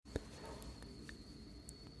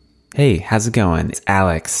Hey, how's it going? It's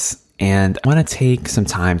Alex, and I want to take some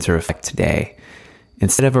time to reflect today.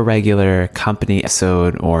 Instead of a regular company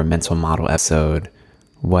episode or mental model episode,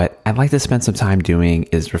 what I'd like to spend some time doing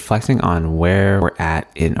is reflecting on where we're at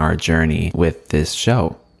in our journey with this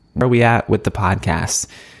show. Where are we at with the podcast?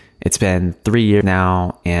 It's been 3 years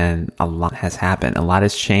now, and a lot has happened. A lot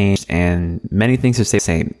has changed, and many things have stayed the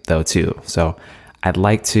same, though, too. So I'd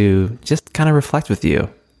like to just kind of reflect with you.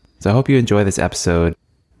 So I hope you enjoy this episode.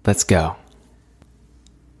 Let's go.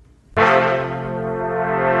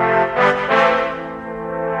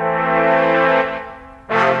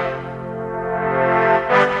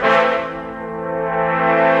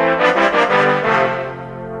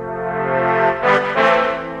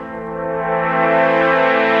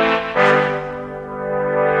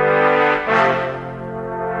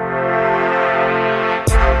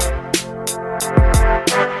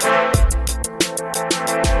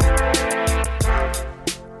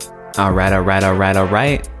 All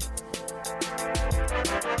right.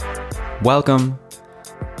 Welcome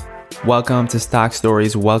to Stock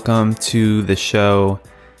Stories. Welcome to the show.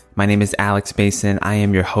 My name is Alex Mason. I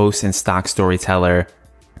am your host and stock storyteller.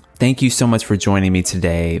 Thank you so much for joining me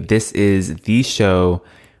today. This is the show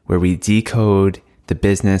where we decode the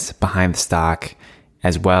business behind the stock,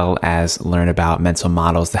 as well as learn about mental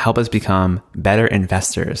models to help us become better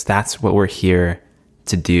investors. That's what we're here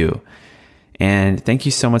to do. And thank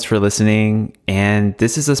you so much for listening. And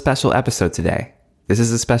this is a special episode today. This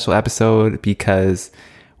is a special episode because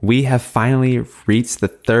we have finally reached the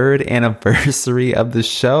 3rd anniversary of the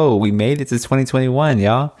show. We made it to 2021,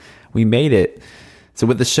 y'all. We made it. So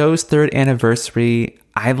with the show's 3rd anniversary,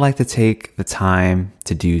 I'd like to take the time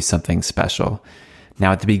to do something special.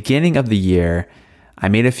 Now, at the beginning of the year, I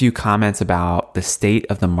made a few comments about the state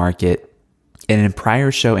of the market. And in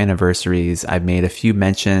prior show anniversaries, I've made a few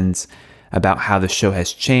mentions about how the show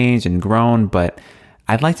has changed and grown, but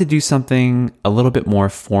I'd like to do something a little bit more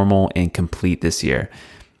formal and complete this year.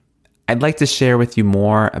 I'd like to share with you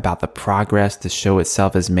more about the progress the show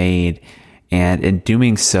itself has made, and in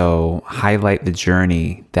doing so, highlight the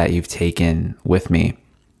journey that you've taken with me.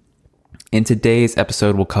 In today's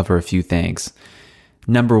episode, we'll cover a few things.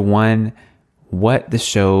 Number one, what the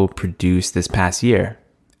show produced this past year.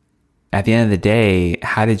 At the end of the day,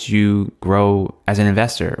 how did you grow as an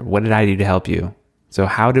investor? What did I do to help you? So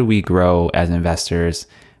how did we grow as investors?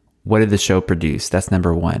 What did the show produce? That's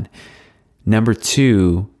number one. Number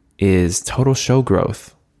two is total show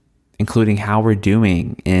growth, including how we're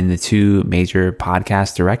doing in the 2 major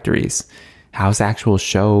podcast directories. How's the actual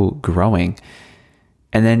show growing?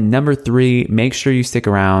 And then number 3, make sure you stick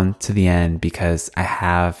around to the end because I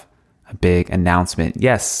have a big announcement.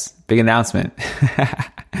 Yes, big announcement.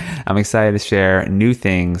 I'm excited to share new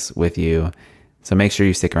things with you, so make sure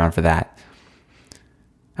you stick around for that.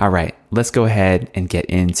 All right, let's go ahead and get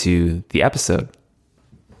into the episode.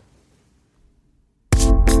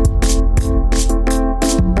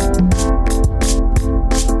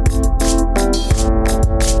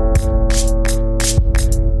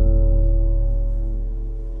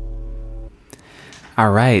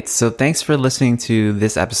 All right, so thanks for listening to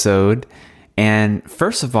this episode. And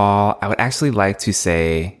first of all, I would actually like to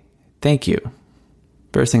say thank you.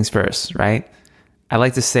 First things first, right? I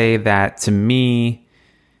like to say that to me,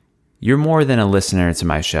 you're more than a listener to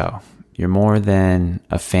my show. You're more than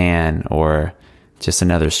a fan or just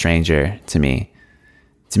another stranger to me.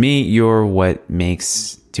 To me, you're what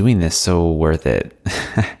makes doing this so worth it.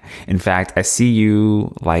 In fact, I see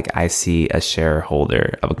you like I see a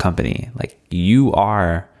shareholder of a company. Like you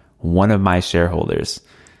are one of my shareholders.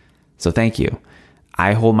 So thank you.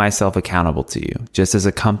 I hold myself accountable to you, just as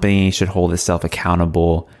a company should hold itself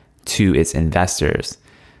accountable to its investors.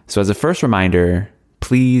 So as a first reminder,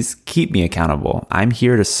 please keep me accountable. I'm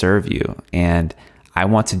here to serve you, and I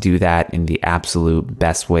want to do that in the absolute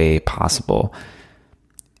best way possible.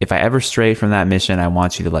 If I ever stray from that mission, I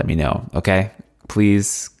want you to let me know, okay?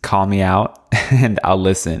 Please call me out and I'll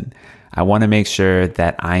listen. I want to make sure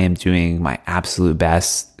that I am doing my absolute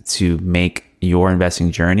best to make your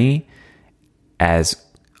investing journey as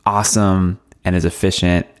awesome and as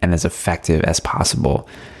efficient and as effective as possible.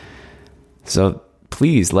 So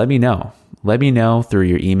please let me know. Let me know through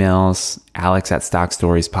your emails.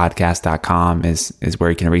 Alex@stockstoriespodcast.com is where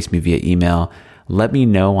you can reach me via email. Let me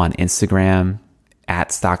know on Instagram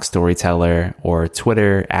 @stockstoryteller or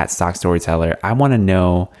Twitter @stockstoryteller. I want to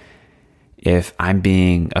know if I'm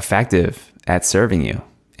being effective at serving you.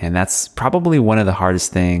 And that's probably one of the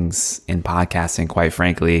hardest things in podcasting, quite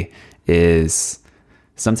frankly, is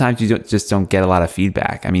sometimes you just don't get a lot of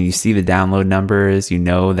feedback. I mean, you see the download numbers, you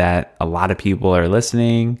know that a lot of people are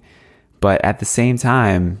listening, but at the same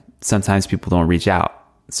time, sometimes people don't reach out.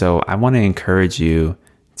 So I want to encourage you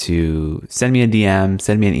to send me a DM,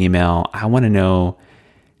 send me an email. I want to know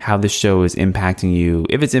how this show is impacting you,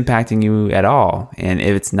 if it's impacting you at all. And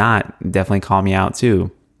if it's not, definitely call me out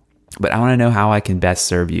too. But I want to know how I can best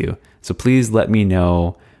serve you. So please let me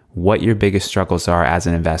know what your biggest struggles are as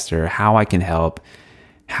an investor, how I can help,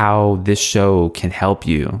 how this show can help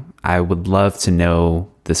you. I would love to know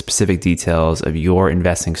the specific details of your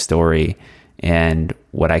investing story and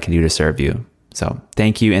what I can do to serve you. So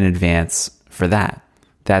thank you in advance for that.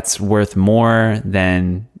 That's worth more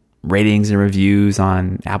than ratings and reviews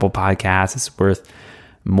on Apple Podcasts. It's worth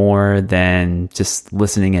more than just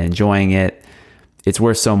listening and enjoying it. It's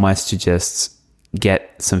worth so much to just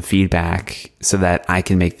get some feedback so that I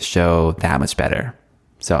can make the show that much better.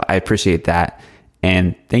 So I appreciate that.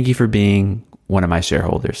 And thank you for being one of my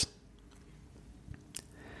shareholders.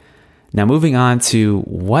 Now, moving on to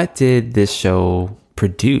what did this show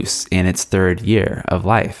produce in its third year of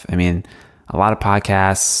life? I mean, a lot of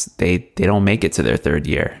podcasts, they don't make it to their third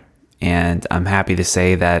year. And I'm happy to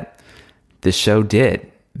say that this show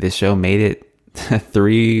did. This show made it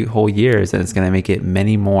 3 whole years, and it's going to make it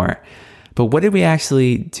many more. But what did we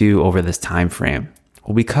actually do over this time frame?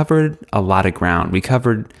 Well, we covered a lot of ground. We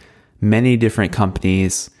covered many different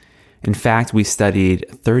companies. In fact, we studied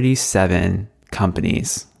 37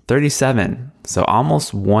 companies. 37. So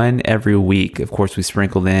almost one every week. Of course, we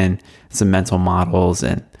sprinkled in some mental models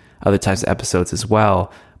and other types of episodes as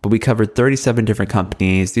well. But we covered 37 different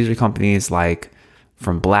companies. These are companies like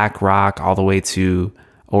from BlackRock all the way to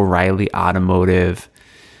O'Reilly Automotive.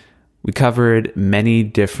 We covered many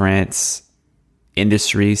different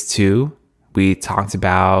industries too. We talked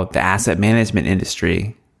about the asset management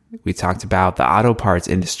industry. We talked about the auto parts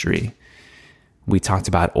industry. We talked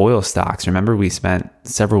about oil stocks. Remember, we spent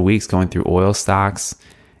several weeks going through oil stocks.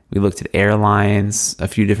 We looked at airlines, a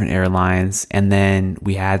few different airlines. And then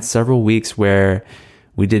we had several weeks where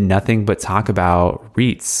we did nothing but talk about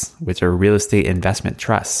REITs, which are real estate investment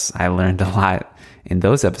trusts. I learned a lot in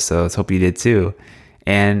those episodes. Hope you did too.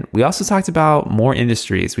 And we also talked about more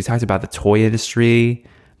industries. We talked about the toy industry,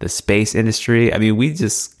 the space industry. I mean, we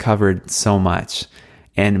just covered so much.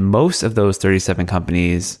 And most of those 37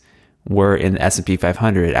 companies were in the S&P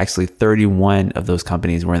 500. Actually, 31 of those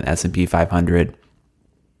companies were in the S&P 500.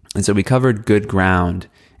 And so we covered good ground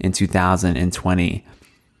in 2020.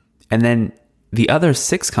 And then the other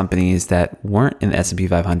 6 companies that weren't in the S&P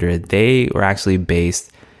 500, they were actually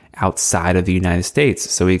based outside of the United States.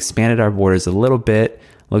 So we expanded our borders a little bit,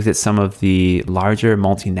 looked at some of the larger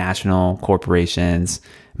multinational corporations,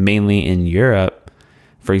 mainly in Europe.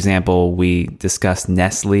 For example, we discussed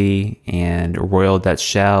Nestle and Royal Dutch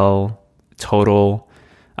Shell, Total,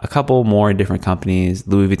 a couple more different companies,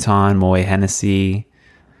 Louis Vuitton, Moët Hennessy.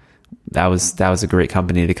 That was a great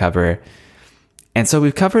company to cover. And so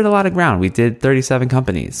we've covered a lot of ground. We did 37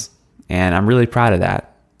 companies, and I'm really proud of that.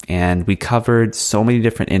 And we covered so many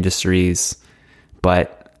different industries,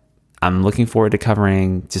 but I'm looking forward to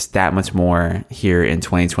covering just that much more here in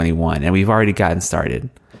 2021. And we've already gotten started.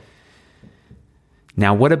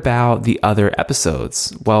 Now, what about the other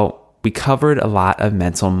episodes? Well, we covered a lot of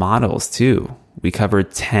mental models too. We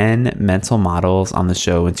covered 10 mental models on the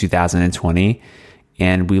show in 2020,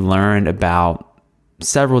 and we learned about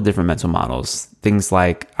several different mental models, things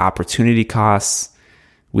like opportunity costs.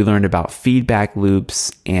 We learned about feedback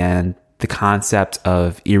loops and the concept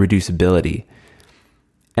of irreducibility.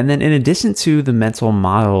 And then in addition to the mental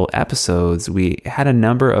model episodes, we had a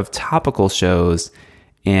number of topical shows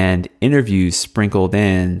and interviews sprinkled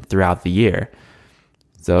in throughout the year.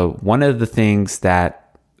 So one of the things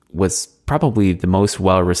that was probably the most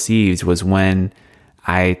well received was when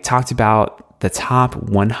I talked about the top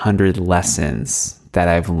 100 lessons that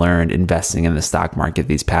I've learned investing in the stock market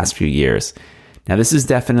these past few years. Now, this is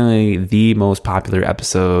definitely the most popular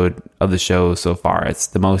episode of the show so far. It's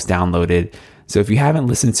the most downloaded. So if you haven't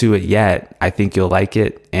listened to it yet, I think you'll like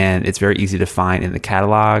it. And it's very easy to find in the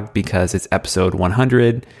catalog because it's episode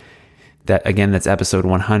 100. That's episode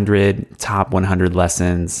 100, top 100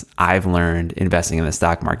 lessons I've learned investing in the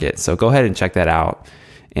stock market. So go ahead and check that out.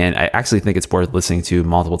 And I actually think it's worth listening to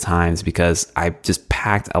multiple times because I just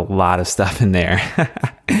packed a lot of stuff in there.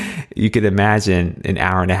 You could imagine an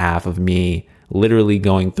hour and a half of me literally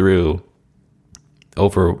going through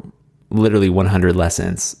over literally 100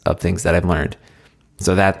 lessons of things that I've learned.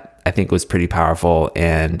 So that I think was pretty powerful,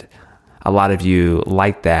 and a lot of you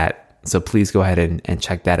liked that. So please go ahead and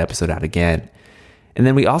check that episode out again. And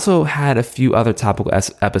then we also had a few other topical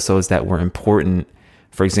episodes that were important.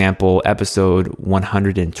 For example, episode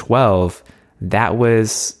 112, that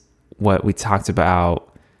was what we talked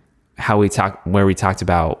about where we talked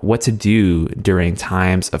about what to do during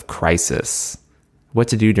times of crisis. What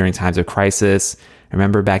to do during times of crisis.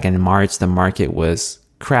 Remember back in March, the market was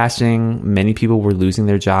crashing. Many people were losing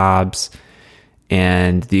their jobs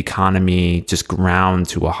and the economy just ground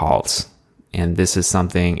to a halt. And this is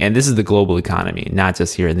the global economy, not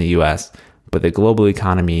just here in the US, but the global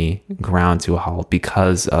economy ground to a halt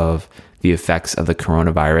because of the effects of the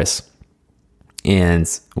coronavirus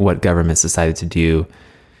and what governments decided to do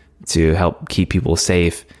to help keep people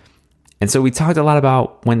safe. And so we talked a lot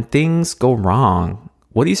about when things go wrong,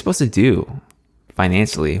 what are you supposed to do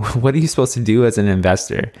financially? What are you supposed to do as an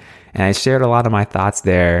investor? And I shared a lot of my thoughts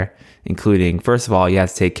there, including, first of all, you have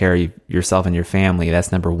to take care of yourself and your family.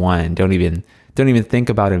 That's number one. Don't even think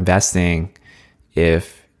about investing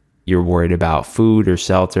if you're worried about food or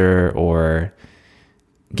shelter or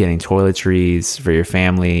getting toiletries for your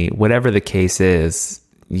family. Whatever the case is,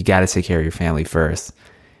 you got to take care of your family first.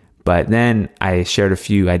 But then I shared a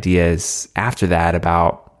few ideas after that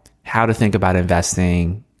about how to think about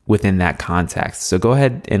investing within that context. So go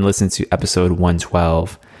ahead and listen to episode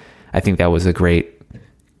 112. I think that was a great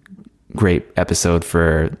episode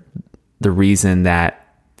for the reason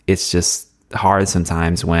that it's just hard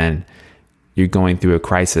sometimes when you're going through a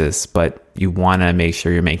crisis, but you want to make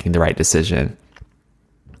sure you're making the right decision.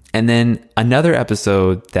 And then another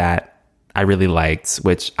episode that I really liked,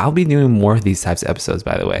 which I'll be doing more of these types of episodes,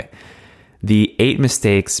 by the way, the 8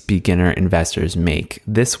 mistakes beginner investors make.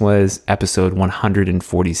 This was episode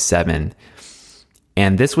 147.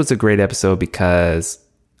 And this was a great episode because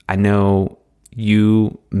I know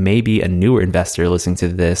you may be a newer investor listening to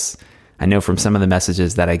this. I know from some of the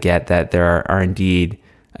messages that I get that there are indeed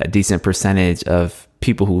a decent percentage of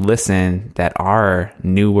people who listen that are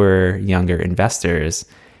newer, younger investors,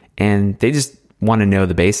 and they just want to know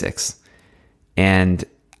the basics. And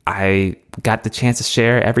I got the chance to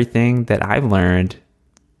share everything that I've learned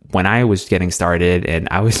when I was getting started, and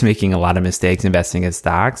I was making a lot of mistakes investing in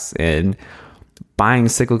stocks and buying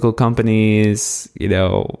cyclical companies,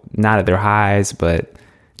 not at their highs, but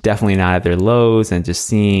definitely not at their lows, and just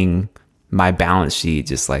seeing my balance sheet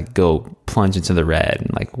just like go plunge into the red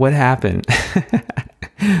and like, what happened?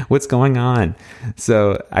 What's going on?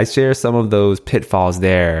 So I share some of those pitfalls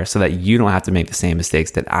there so that you don't have to make the same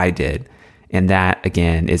mistakes that I did. And that,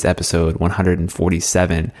 again, is episode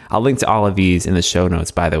 147. I'll link to all of these in the show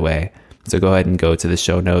notes, by the way. So go ahead and go to the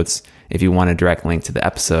show notes if you want a direct link to the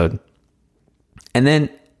episode. And then,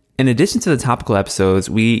 in addition to the topical episodes,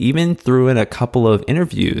 we even threw in a couple of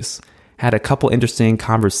interviews, had a couple interesting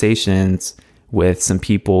conversations with some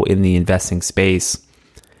people in the investing space.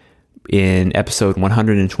 In episode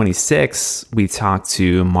 126, we talked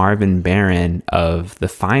to Marvin Barron of the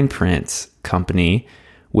Fine Print Company,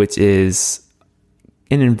 which is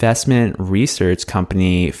an investment research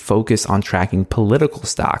company focused on tracking political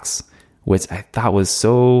stocks, which I thought was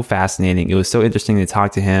so fascinating. It was so interesting to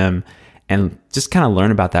talk to him and just kind of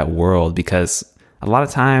learn about that world, because a lot of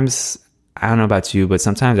times, I don't know about you, but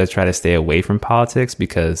sometimes I try to stay away from politics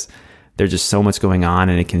because there's just so much going on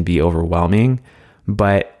and it can be overwhelming.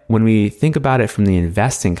 But when we think about it from the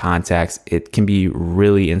investing context, it can be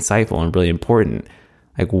really insightful and really important.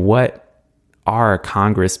 Like, what are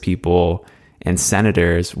Congress people and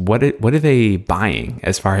senators, what are they buying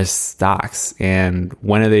as far as stocks, and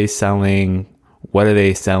when are they selling, what are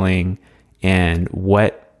they selling, and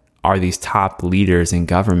what are these top leaders in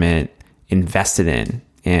government invested in,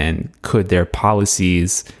 and could their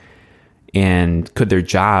policies and could their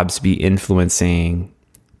jobs be influencing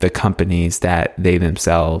the companies that they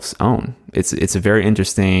themselves own? It's a very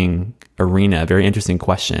interesting arena, very interesting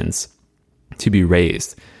questions to be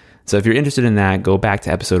raised. So if you're interested in that, go back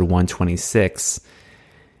to episode 126.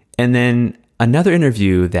 And then another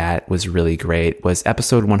interview that was really great was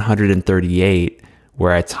episode 138,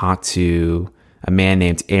 where I talked to a man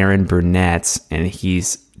named Aaron Burnett, and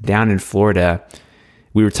he's down in Florida.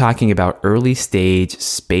 We were talking about early stage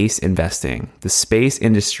space investing. The space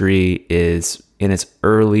industry is in its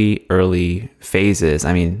early phases.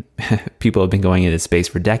 I mean, people have been going into space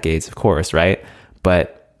for decades, of course, right?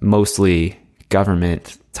 But mostly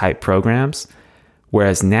government type programs.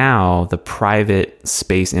 Whereas now the private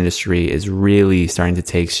space industry is really starting to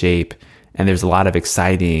take shape, and there's a lot of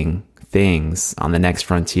exciting things on the next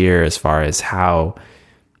frontier as far as how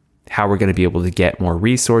we're going to be able to get more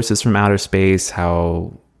resources from outer space,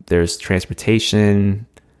 how there's transportation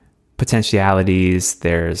potentialities,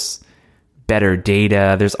 there's better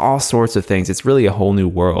data, there's all sorts of things. It's really a whole new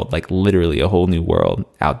world, like literally a whole new world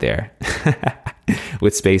out there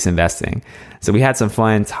with space investing. So we had some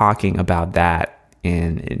fun talking about that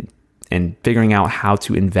and figuring out how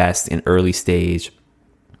to invest in early stage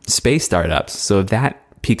space startups. So if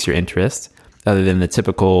that piques your interest, other than the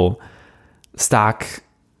typical stock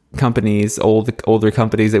companies, older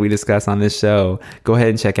companies that we discuss on this show, go ahead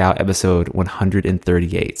and check out episode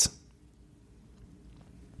 138.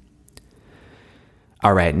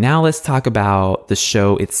 All right, now let's talk about the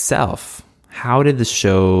show itself. How did the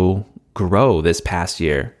show grow this past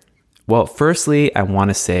year? Well, firstly, I want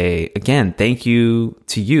to say, again, thank you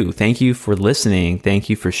to you. Thank you for listening. Thank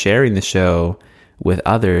you for sharing the show with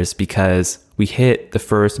others, because we hit the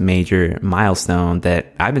first major milestone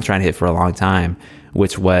that I've been trying to hit for a long time,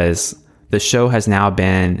 which was the show has now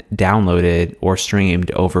been downloaded or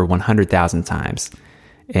streamed over 100,000 times.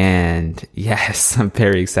 And yes, I'm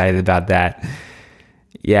very excited about that.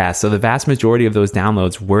 Yeah, so the vast majority of those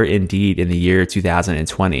downloads were indeed in the year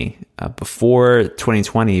 2020. Before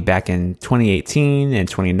 2020, back in 2018 and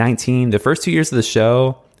 2019, the first 2 years of the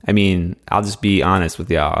show, I mean, I'll just be honest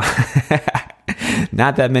with y'all.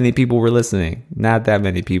 Not that many people were listening. Not that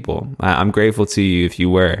many people. I'm grateful to you if you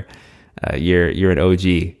were. You're an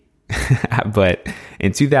OG. But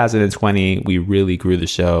in 2020, we really grew the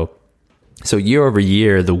show. So year over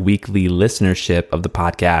year, the weekly listenership of the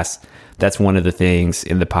podcast, that's one of the things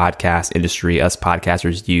in the podcast industry us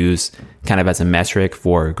podcasters use kind of as a metric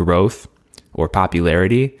for growth or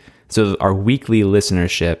popularity. So our weekly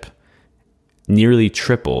listenership nearly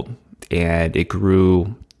tripled, and it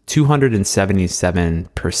grew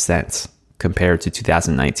 277% compared to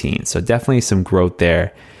 2019. So definitely some growth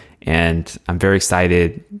there. And I'm very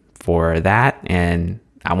excited for that. And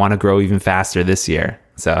I want to grow even faster this year.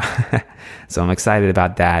 So I'm excited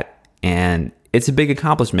about that. And it's a big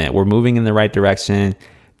accomplishment. We're moving in the right direction.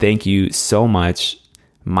 Thank you so much.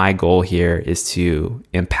 My goal here is to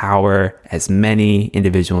empower as many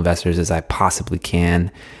individual investors as I possibly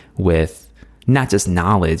can with not just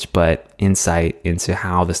knowledge, but insight into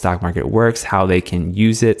how the stock market works, how they can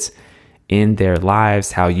use it in their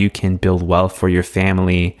lives, how you can build wealth for your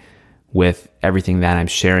family with everything that I'm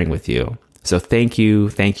sharing with you. So thank you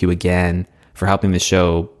again for helping the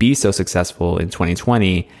show be so successful in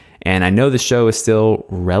 2020. And I know the show is still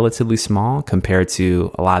relatively small compared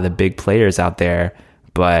to a lot of the big players out there,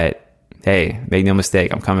 but hey, make no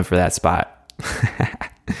mistake, I'm coming for that spot.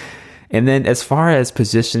 And then as far as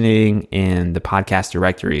positioning in the podcast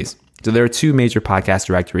directories, so there are two major podcast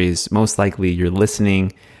directories. Most likely you're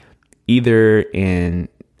listening either in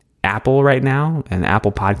Apple right now, an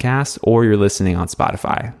Apple podcast, or you're listening on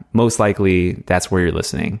Spotify. Most likely that's where you're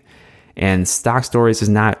listening. And Stock Stories is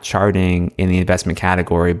not charting in the investment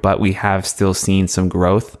category, but we have still seen some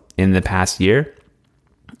growth in the past year.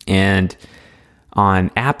 And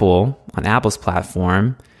on Apple's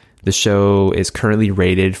platform, the show is currently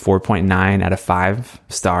rated 4.9 out of 5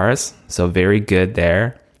 stars. So very good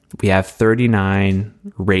there. We have 39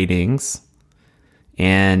 ratings.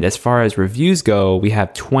 And as far as reviews go, we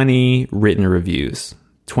have 20 written reviews.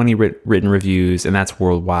 20 written reviews, and that's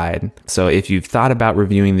worldwide. So if you've thought about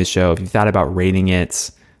reviewing the show, if you've thought about rating it,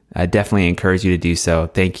 I definitely encourage you to do so.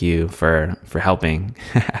 Thank you for helping.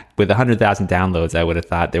 With 100,000 downloads, I would have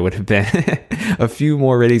thought there would have been a few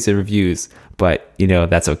more ratings and reviews, but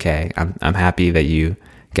that's okay. I'm happy that you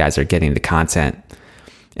guys are getting the content.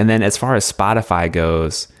 And then as far as Spotify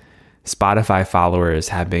goes, Spotify followers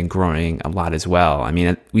have been growing a lot as well. I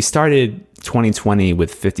mean, we started 2020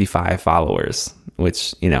 with 55 followers,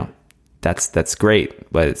 which, that's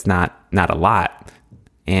great, but it's not a lot.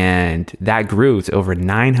 And that grew to over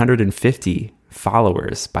 950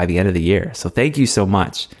 followers by the end of the year. So thank you so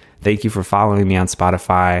much. Thank you for following me on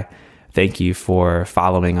Spotify. Thank you for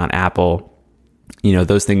following on Apple.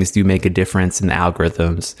 Those things do make a difference in the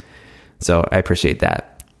algorithms. So I appreciate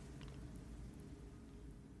that.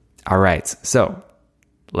 All right. So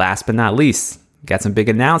last but not least, got some big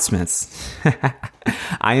announcements.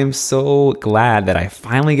 I am so glad that I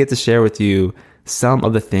finally get to share with you some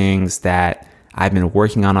of the things that I've been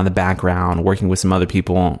working on the background, working with some other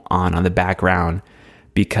people on the background,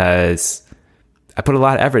 because I put a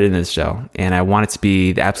lot of effort into this show and I want it to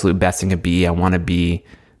be the absolute best it can be. I want to be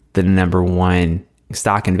the number one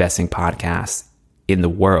stock investing podcast in the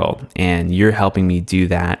world. And you're helping me do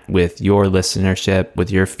that with your listenership, with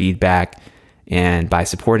your feedback, and by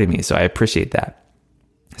supporting me. So I appreciate that.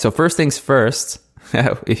 So first things first,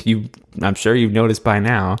 I'm sure you've noticed by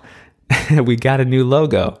now, we got a new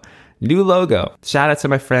logo. Shout out to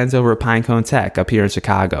my friends over at Pinecone Tech up here in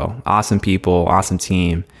Chicago. Awesome people, awesome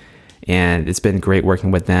team. And it's been great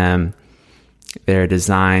working with them. Their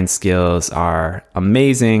design skills are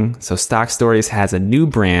amazing. So Stock Stories has a new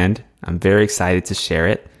brand. I'm very excited to share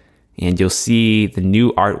it. And you'll see the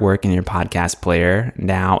new artwork in your podcast player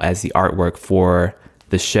now as the artwork for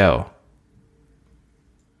the show.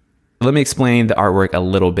 let me explain the artwork a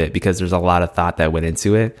little bit because there's a lot of thought that went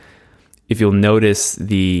into it. If you'll notice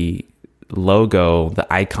the logo,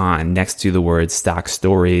 the icon next to the word Stock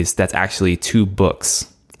Stories, that's actually 2 books.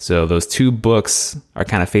 So those 2 books are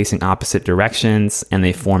kind of facing opposite directions and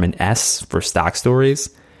they form an S for Stock Stories.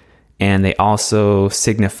 And they also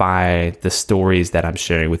signify the stories that I'm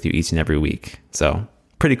sharing with you each and every week. So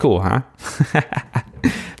pretty cool, huh?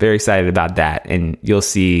 Very excited about that. And you'll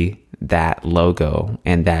see that logo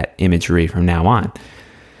and that imagery from now on.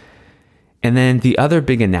 And then the other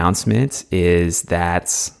big announcement is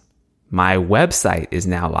that my website is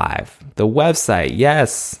now live. The website,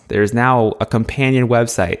 yes, there's now a companion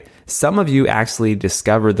website. Some of you actually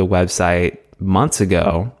discovered the website months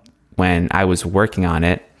ago when I was working on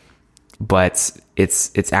it, but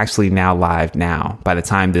it's actually now live now by the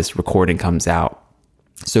time this recording comes out.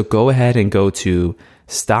 So go ahead and go to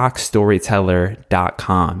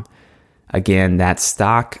stockstoryteller.com. Again, that's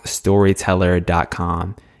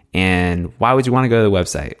stockstoryteller.com. And why would you want to go to the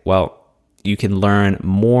website? Well, you can learn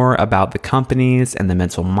more about the companies and the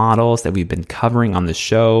mental models that we've been covering on the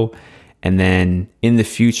show. And then in the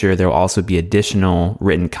future, there will also be additional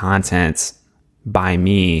written content by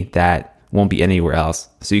me that won't be anywhere else.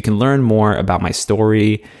 So you can learn more about my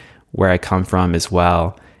story, where I come from as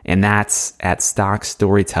well. And that's at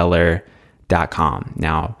stockstoryteller.com.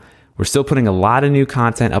 Now, we're still putting a lot of new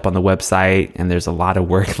content up on the website and there's a lot of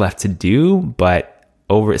work left to do, but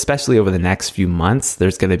especially over the next few months,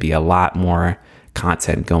 there's going to be a lot more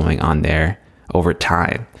content going on there over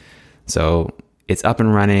time. So it's up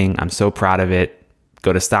and running. I'm so proud of it.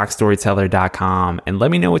 Go to stockstoryteller.com and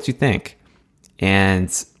let me know what you think.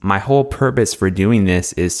 And my whole purpose for doing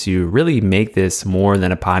this is to really make this more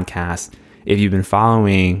than a podcast. If you've been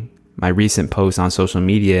following my recent posts on social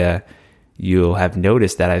media, you'll have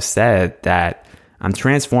noticed that I've said that I'm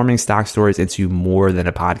transforming Stock Stories into more than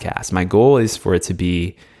a podcast. My goal is for it to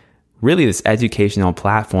be really this educational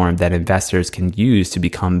platform that investors can use to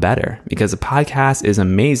become better, because a podcast is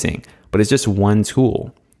amazing, but it's just one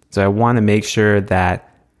tool. So I want to make sure that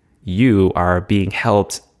you are being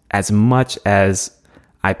helped as much as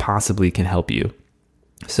I possibly can help you.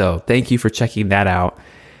 So thank you for checking that out.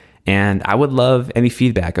 And I would love any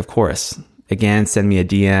feedback, of course. Again, send me a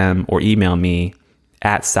DM or email me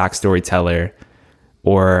at StockStoryteller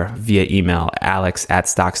or via email,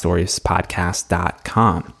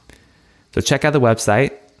 alex@stockstoriespodcast.com. So check out the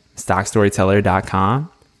website, stockstoryteller.com.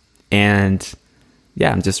 And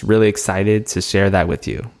yeah, I'm just really excited to share that with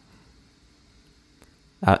you.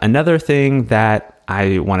 Another thing that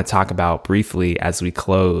I want to talk about briefly as we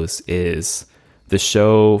close is the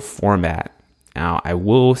show format. Now, I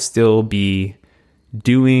will still be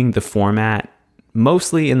doing the format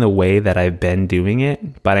mostly in the way that I've been doing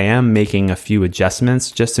it, but I am making a few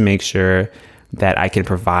adjustments just to make sure that I can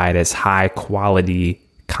provide as high quality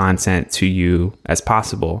content to you as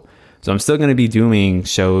possible. So I'm still going to be doing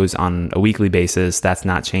shows on a weekly basis. That's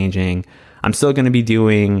not changing. I'm still going to be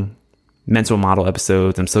doing mental model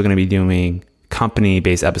episodes. I'm still going to be doing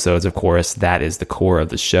company-based episodes, of course. That is the core of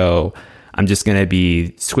the show. I'm just going to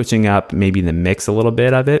be switching up maybe the mix a little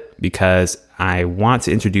bit of it because I want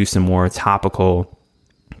to introduce some more topical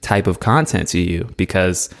type of content to you,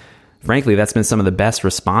 because frankly, that's been some of the best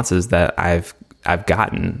responses that I've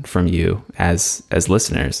gotten from you as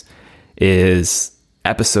listeners, is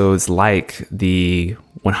episodes like the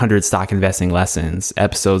 100 stock investing lessons,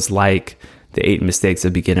 episodes like the 8 mistakes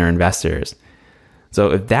of beginner investors.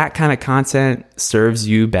 So if that kind of content serves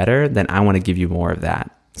you better, then I want to give you more of that.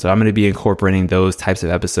 So I'm going to be incorporating those types of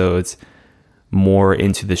episodes more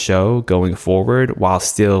into the show going forward, while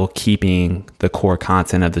still keeping the core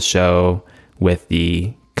content of the show with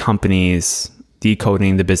the companies,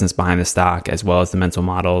 decoding the business behind the stock, as well as the mental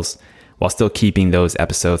models, while still keeping those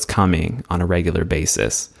episodes coming on a regular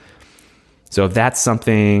basis. So if that's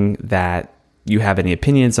something that you have any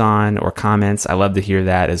opinions on or comments, I love to hear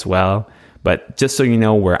that as well. But just so you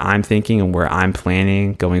know where I'm thinking and where I'm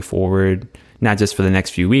planning going forward, not just for the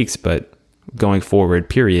next few weeks, but going forward,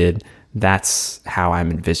 period, that's how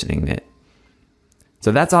I'm envisioning it.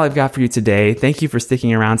 So that's all I've got for you today. Thank you for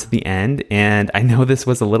sticking around to the end. And I know this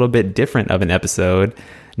was a little bit different of an episode,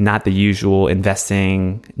 not the usual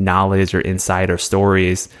investing knowledge or insight or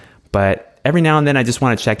stories, but every now and then I just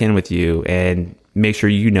want to check in with you and make sure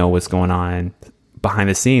you know what's going on behind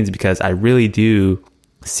the scenes, because I really do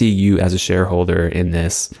see you as a shareholder in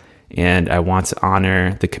this. And I want to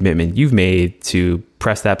honor the commitment you've made to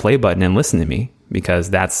press that play button and listen to me, because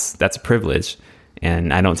that's a privilege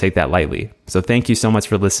and I don't take that lightly. So thank you so much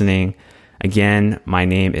for listening. Again, my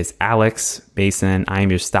name is Alex Mason. I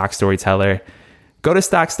am your stock storyteller. Go to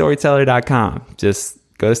stockstoryteller.com. Just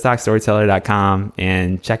go to stockstoryteller.com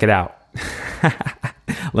and check it out.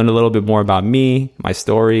 Learn a little bit more about me, my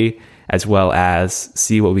story, as well as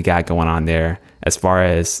see what we got going on there as far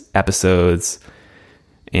as episodes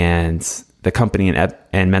and the company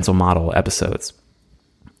and mental model episodes.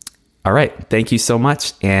 All right. Thank you so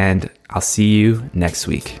much. And I'll see you next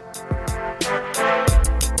week.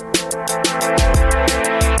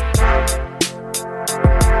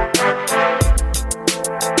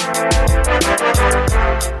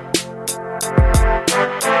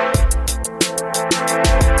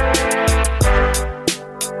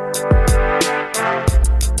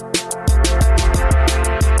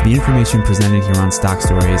 The information presented here on Stock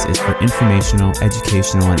Stories is for informational,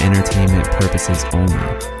 educational, and entertainment purposes only.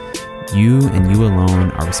 You and you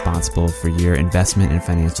alone are responsible for your investment and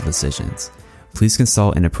financial decisions. Please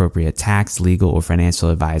consult an appropriate tax, legal, or financial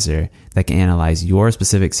advisor that can analyze your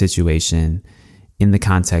specific situation in the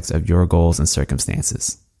context of your goals and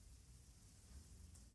circumstances.